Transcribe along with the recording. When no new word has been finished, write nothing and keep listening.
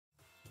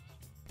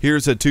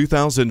Here's a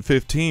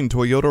 2015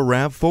 Toyota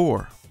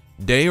RAV4.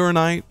 Day or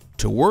night,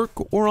 to work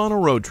or on a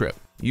road trip,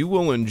 you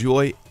will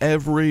enjoy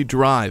every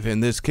drive in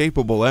this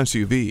capable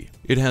SUV.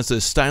 It has a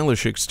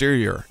stylish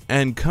exterior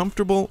and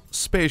comfortable,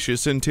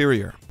 spacious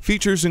interior.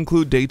 Features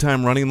include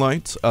daytime running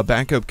lights, a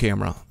backup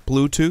camera,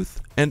 Bluetooth,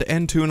 and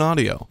N-Tune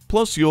audio.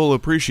 Plus, you'll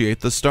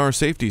appreciate the Star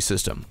Safety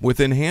System with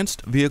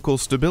enhanced vehicle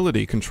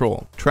stability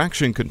control,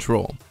 traction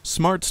control,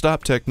 smart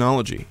stop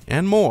technology,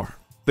 and more.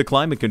 The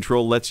climate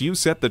control lets you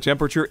set the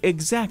temperature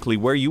exactly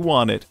where you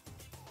want it.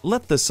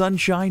 Let the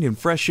sunshine and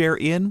fresh air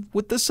in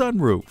with the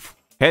sunroof.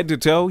 Head to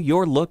toe,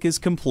 your look is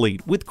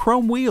complete with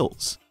chrome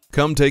wheels.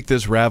 Come take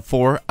this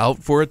RAV4 out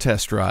for a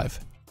test drive.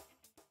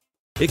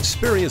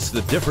 Experience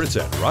the difference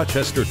at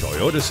Rochester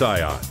Toyota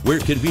Scion. We're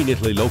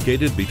conveniently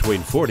located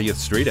between 40th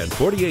Street and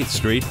 48th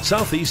Street,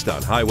 southeast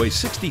on Highway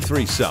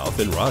 63 South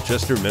in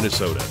Rochester,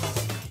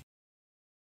 Minnesota.